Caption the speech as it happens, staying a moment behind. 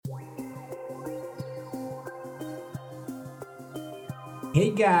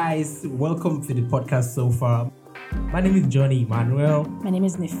Hey guys, welcome to the podcast so far. My name is Johnny Emmanuel. My name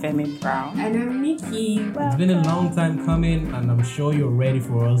is Nifemi Brown. And I'm Nikki. It's been a long time coming, and I'm sure you're ready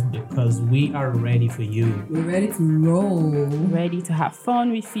for us because we are ready for you. We're ready to roll. Ready to have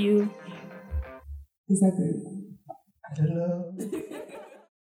fun with you. Is that good? I don't know.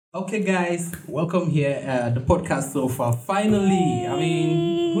 Okay, guys, welcome here. The podcast so far.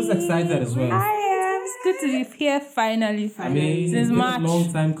 Finally, who's excited as well? I am. It's good to be here finally. Since it's been March. a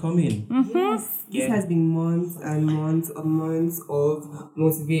long time coming. Yes. This has been months and months of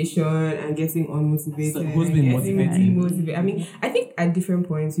motivation and getting unmotivated. So who's been motivated? I think at different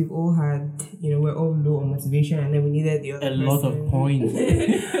points we've all had, we're all low on motivation, and then we needed the other person. Lot of points.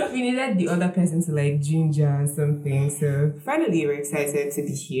 We needed the other person to ginger something. So finally we're excited to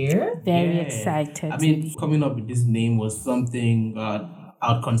be here. Very excited. Coming up with this name was something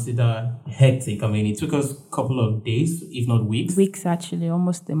I'd consider hectic. It took us a couple of days, if not weeks. Weeks, actually,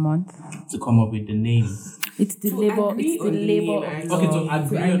 almost a month. To come up with the name. It's the labor. It's the labor. To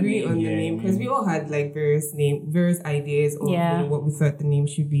agree on the name, because we all had various ideas of what we thought the name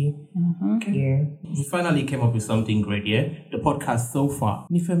should be. Mm-hmm. Yeah. We finally came up with something great. Yeah, the podcast so far.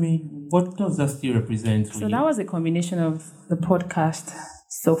 Nifemi, what does that still represent for you? So that was a combination of the podcast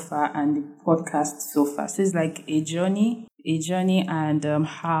so far and the podcast so far. So it's like a journey and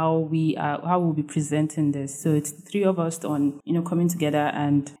how we'll be presenting this. So it's the three of us coming together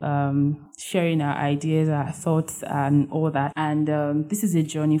and sharing our ideas, our thoughts, and all that. And this is a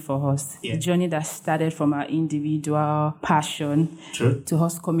journey for us. Yeah. A journey that started from our individual passion to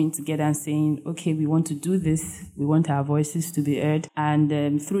us coming together and saying, okay, we want to do this. We want our voices to be heard.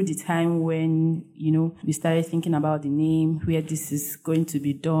 And through the time when we started thinking about the name, where this is going to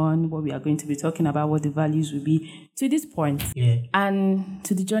be done, what we are going to be talking about, what the values will be, to this point, and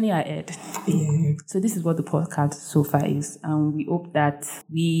to the journey ahead. Yeah. So this is what the podcast so far is, and we hope that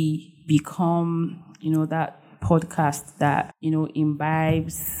we become, that podcast that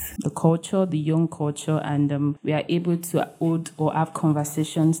imbibes the culture, the young culture, and we are able to hold or have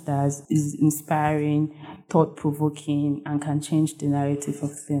conversations that is inspiring, thought-provoking, and can change the narrative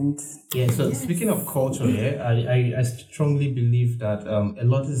of things. Yeah. So speaking of culture, I strongly believe that a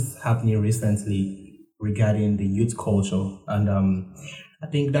lot is happening recently regarding the youth culture, and I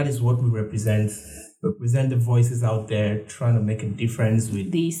think that is what we represent the voices out there trying to make a difference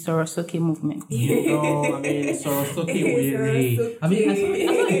with the Sorosoke movement. Sorosoke Were. I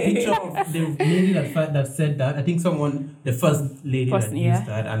saw a picture of the lady that said that. I think the first lady that used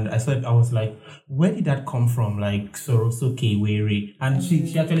that, and I was like, where did that come from? Like Sorosoke Were, and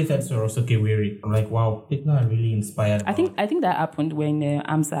she actually said Sorosoke Were. I'm like, wow, people are really inspired. I think that happened when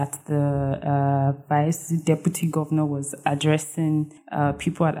Amsat, the vice deputy governor, was addressing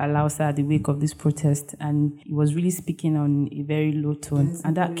people at Alausa at the wake of this protest. And he was really speaking on a very low tone,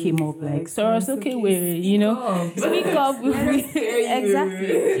 and that came up like Sorosoke Were, speak up.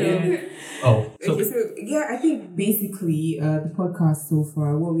 Exactly. I think basically the podcast so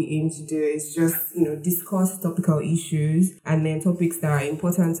far, what we aim to do is just discuss topical issues and then topics that are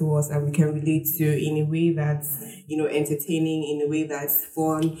important to us and we can relate to in a way that's entertaining, in a way that's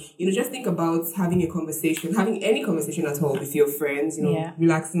fun. Just think about having any conversation at all with your friends.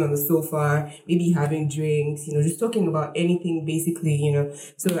 Relaxing on the sofa, maybe having drinks. Just talking about anything basically.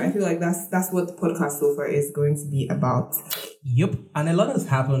 So I feel like that's what the podcast so far is going to be about. Yep, and a lot has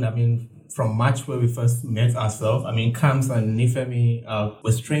happened. From March, where we first met ourselves. Kams and Nifemi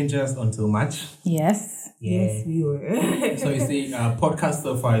were strangers until March. Yes. Yeah. Yes, we were. So you see, podcast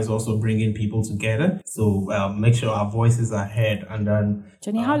so far is also bringing people together. So make sure our voices are heard. And then,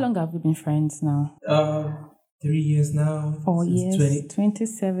 Johnny, how long have we been friends now? 3 years now. 4 years.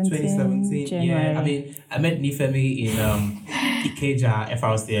 2017. January. Yeah, I met Nifemi in Ikeja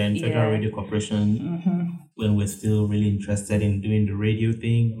FRCN and Federal Radio Corporation when we're still really interested in doing the radio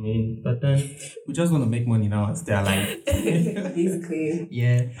thing. But then we just want to make money now and stay alive. Basically.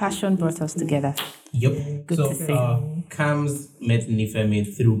 Yeah. Passion brought us together. Yep. Good to see. Cams met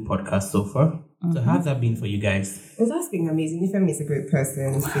Nifemi through podcast so far. So how's that been for you guys? Well, that's been amazing. Nifemi is a great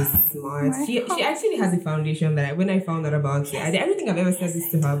person. She's smart. She actually has a foundation that when I found out about it, I don't think I've ever said this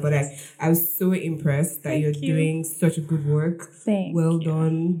to her, but I was so impressed that you're doing such a good work. Well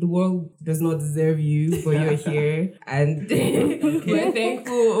done. The world does not deserve you, but you're here. And we're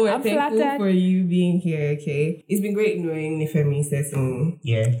thankful for you being here, okay? It's been great knowing Nifemi, certainly.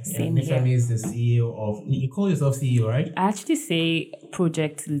 Yeah. Nifemi is the CEO CEO of, you call yourself CEO, right? I actually say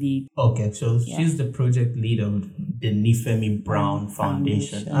project lead. Okay, so she's the project lead of the Nifemi Brown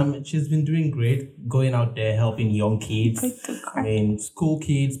Foundation. She's been doing great, going out there helping young kids. I mean, school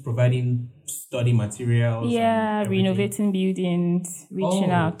kids, providing study materials. Yeah, renovating buildings,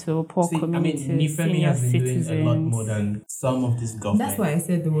 reaching out to poor communities. I mean, Nifemi has been doing a lot more than some of this government. That's why I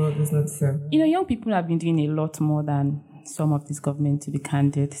said the world does not serve. Young people have been doing a lot more than some of this government, to be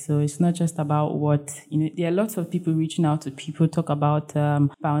candid. So it's not just about what, there are lots of people reaching out to people, talk about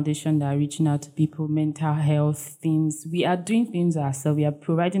foundation that are reaching out to people, mental health things. We are doing things ourselves. We are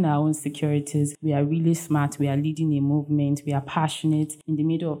providing our own securities. We are really smart. We are leading a movement. We are passionate. In the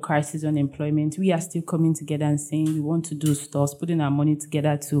middle of crisis unemployment, we are still coming together and saying we want to do stuff, putting our money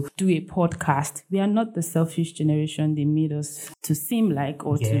together to do a podcast. We are not the selfish generation they made us to seem like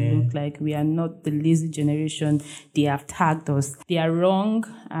or to look like. We are not the lazy generation they have tagged us. They are wrong,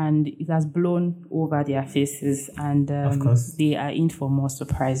 and it has blown over their faces, and of course, they are in for more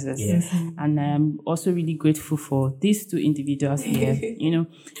surprises. Yes. And I am also really grateful for these two individuals here.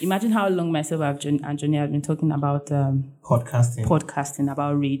 Imagine how long myself and Johnny have been talking about podcasting,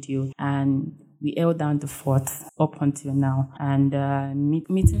 about radio, and we held down the fort up until now. And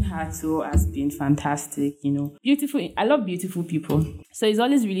meeting her too has been fantastic, Beautiful. I love beautiful people. So it's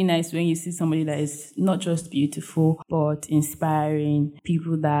always really nice when you see somebody that is not just beautiful, but inspiring,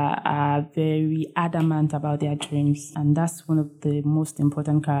 people that are very adamant about their dreams. And that's one of the most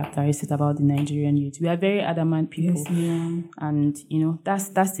important characteristics about the Nigerian youth. We are very adamant people. Yes, yeah. And,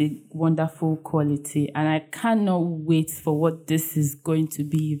 that's a wonderful quality. And I cannot wait for what this is going to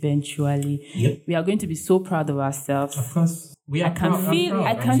be eventually. Yep. We are going to be so proud of ourselves. Of course. We are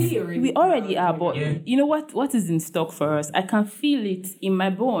We already are, but you know what is in stock for us? I can feel it in my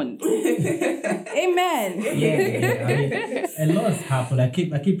bones. Amen. Yeah. I mean, a lot has happened. I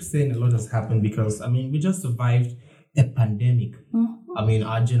keep saying a lot has happened because, we just survived a pandemic. Mm-hmm.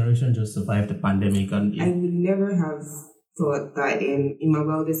 Our generation just survived a pandemic. And I would never have thought that in my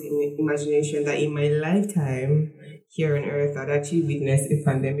wildest imagination that in my lifetime here on Earth I'd actually witnessed a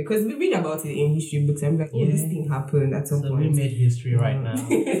pandemic, because we read about it in history books and I'm like, this thing happened at some point. We made history right now.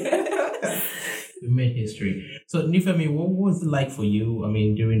 We made history. So Nifemi, what was it like for you?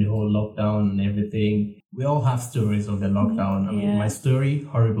 During the whole lockdown and everything. We all have stories of the lockdown. My story,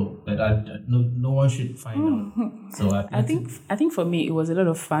 horrible, but no one should find out. So I think for me it was a lot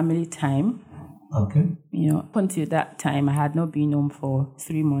of family time. Okay. Up until that time, I had not been home for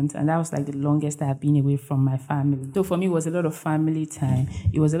 3 months, and that was like the longest I have been away from my family. So for me, it was a lot of family time.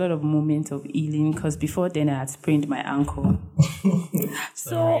 It was a lot of moments of healing, because before then I had sprained my ankle.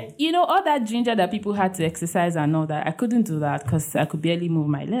 So, all that ginger that people had to exercise and all that, I couldn't do that because I could barely move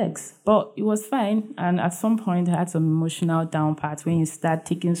my legs. But it was fine. And at some point, I had some emotional down parts when you start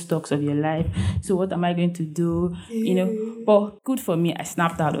taking stocks of your life. So what am I going to do? But good for me, I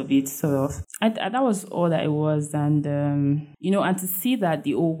snapped out of it, sort of. And that was all that it was. And, and to see that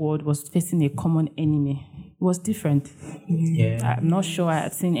the whole world was facing a common enemy, it was different. Yeah. I'm not sure I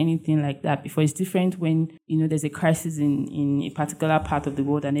had seen anything like that before. It's different when, there's a crisis in a particular part of the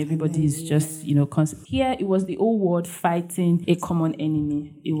world and everybody is just, Here, it was the whole world fighting a common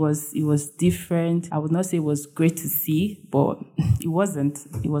enemy. It was different. I would not say it was great to see, but it wasn't.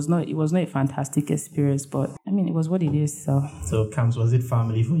 It was not a fantastic experience, but it was what it is. So Camps, was it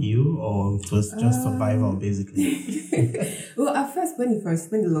family for you, or it was just survival basically? Well, at first, when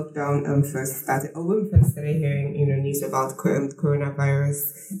the lockdown first started, or when we first started hearing news about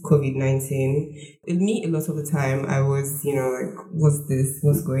coronavirus, COVID-19, me, a lot of the time I was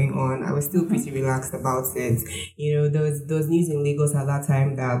what's going on? I was still pretty relaxed about it. There was news in Lagos at that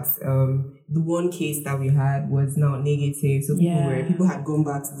time that the one case that we had was now negative, so people had gone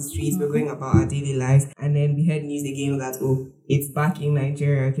back to the streets, we're going about our daily lives, and then we heard news again that it's back in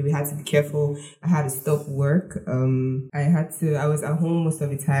Nigeria. Okay, we had to be careful. I had to stop work. I was at home most of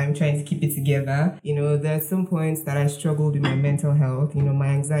the time trying to keep it together. There are some points that I struggled with my mental health. My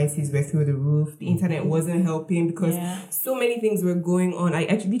anxieties were through the roof. The internet wasn't helping because so many things were going on. I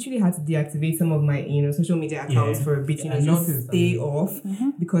actually literally had to deactivate some of my, social media accounts for a bit, just to stay off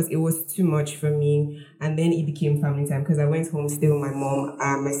because it was too much for me. And then it became family time because I went home to stay with my mom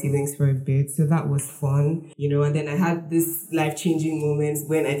and my siblings for a bit. So that was fun, and then I had this life-changing moments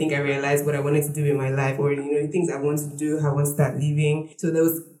when I think I realized what I wanted to do in my life, or the things I wanted to do, how I want to start living. So there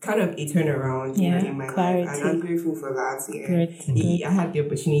was kind of a turnaround in my life, and I'm grateful for that. Great. I had the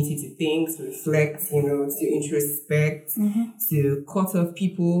opportunity to think, to reflect, to introspect, to cut off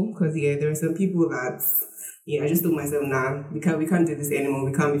people, because there are some people that I just told myself, we can't do this anymore.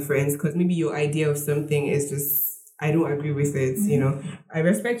 We can't be friends, because maybe your idea of something is just I don't agree with it, you know. I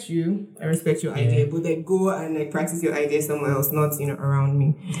respect your idea, but then go and like practice your idea somewhere else, not, you know, around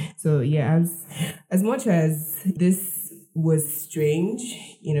me. So yeah, as much as this was strange,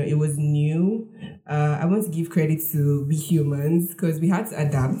 you know, it was new. I want to give credit to we humans because we had to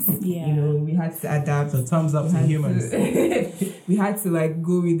adapt. Yeah. You know, we had to adapt. So thumbs up to humans. We had to like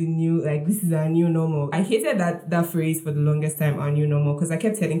go with the new, like this is our new normal. I hated that phrase for the longest time, our new normal, because I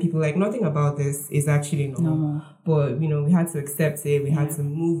kept telling people like nothing about this is actually normal. But you know, we had to accept it. We had to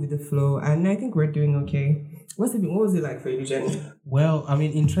move with the flow, and I think we're doing okay. What was it like for you, Jenny? Well, I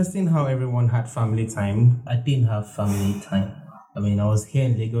mean, interesting how everyone had family time. I didn't have family time. I mean, I was here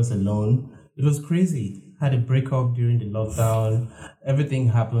in Lagos alone. It was crazy. Had a breakup during the lockdown. Everything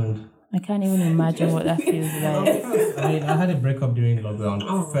happened. I can't even imagine what that feels like. I mean, I had a breakup during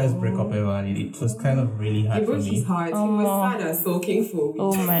lockdown. First breakup ever, and it was kind of really hard for me. It was hard. It was sad and soaking for me.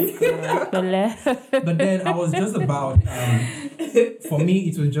 Oh my God. But then I was just about, for me,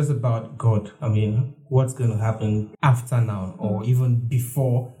 it was just about God. I mean, what's going to happen after now or even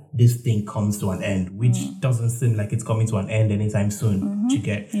before this thing comes to an end, which doesn't seem like it's coming to an end anytime soon. You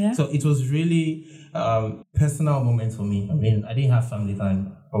get? Yeah. So it was really personal moment for me. I mean, I didn't have family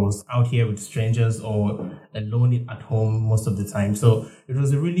time. I was out here with strangers or alone at home most of the time. So it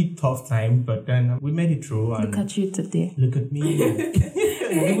was a really tough time, but then we made it through. And look at you today. Look at me.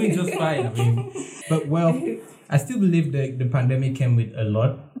 We're doing just fine. I mean, but well, I still believe the pandemic came with a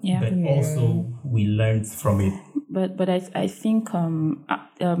lot, but also we learned from it. But I think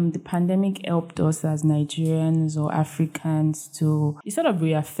the pandemic helped us as Nigerians or Africans to sort of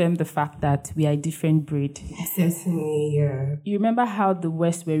reaffirm the fact that we are a different breed. Certainly, yeah. You remember how the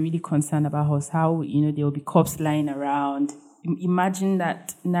West were really concerned about us, how, you know, there will be cops lying around. Imagine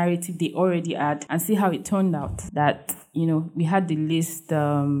that narrative they already had and see how it turned out. That, you know, we had the least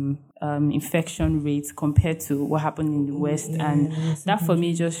infection rates compared to what happened in the West. And that for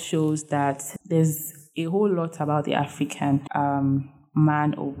me just shows that there's a whole lot about the African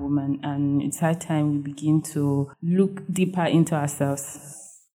man or woman, and it's high time we begin to look deeper into ourselves.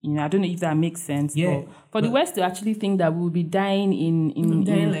 You know, I don't know if that makes sense. Yeah. For the West to actually think that we'll be dying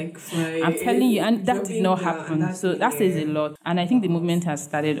like fly. I'm telling you, and that did not happen. So that says a lot. And I think the movement has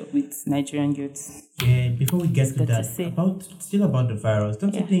started with Nigerian youths. Yeah, before we get to that, about the virus,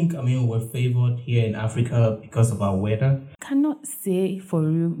 don't you think, I mean, we're favored here in Africa because of our weather? Cannot say for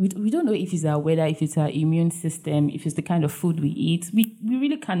real. We don't know if it's our weather, if it's our immune system, if it's the kind of food we eat. We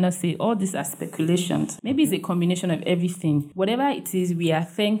really cannot say. All these are speculations. Maybe it's a combination of everything. Whatever it is, we are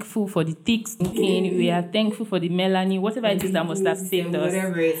thankful for the thick skin. We are thankful for the melanin. Whatever it is that must have saved us.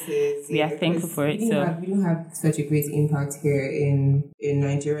 Whatever it is. We are thankful for it. We don't have such a great impact here in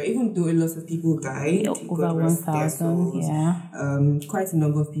Nigeria, even though a lot of people died. Over 1,000, quite a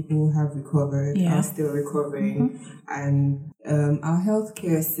number of people have recovered, are still recovering. And our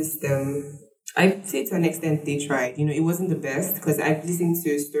healthcare system, I'd say to an extent they tried. You know, it wasn't the best because I've listened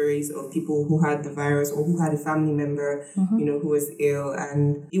to stories of people who had the virus or who had a family member, you know, who was ill,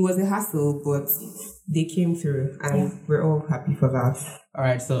 and it was a hassle, but they came through, and we're all happy for that. All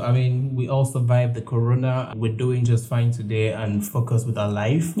right, so I mean, we all survived the corona. We're doing just fine today and focus with our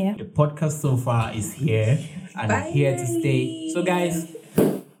life. Yeah. The podcast so far is here and here to stay. So guys,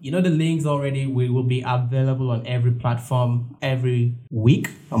 you know the links already. We will be available on every platform every week.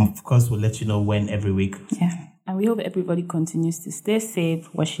 Of course, we'll let you know when every week. Yeah. And we hope everybody continues to stay safe,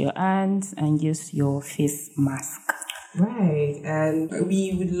 wash your hands, and use your face mask. Right, and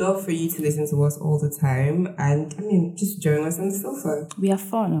we would love for you to listen to us all the time, and I mean, just join us on the sofa. We are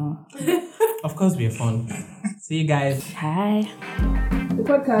fun, Of course, we are fun. See you guys. Hi. The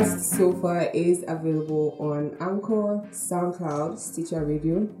podcast Sofa is available on Anchor, SoundCloud, Stitcher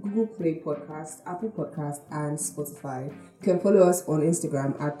Radio, Google Play Podcast, Apple Podcast, and Spotify. You can follow us on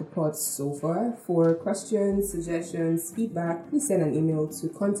Instagram at @thepodsofa. For questions, suggestions, feedback, please send an email to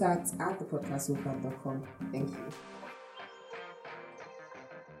contact@thepodcastsofa.com. Thank you.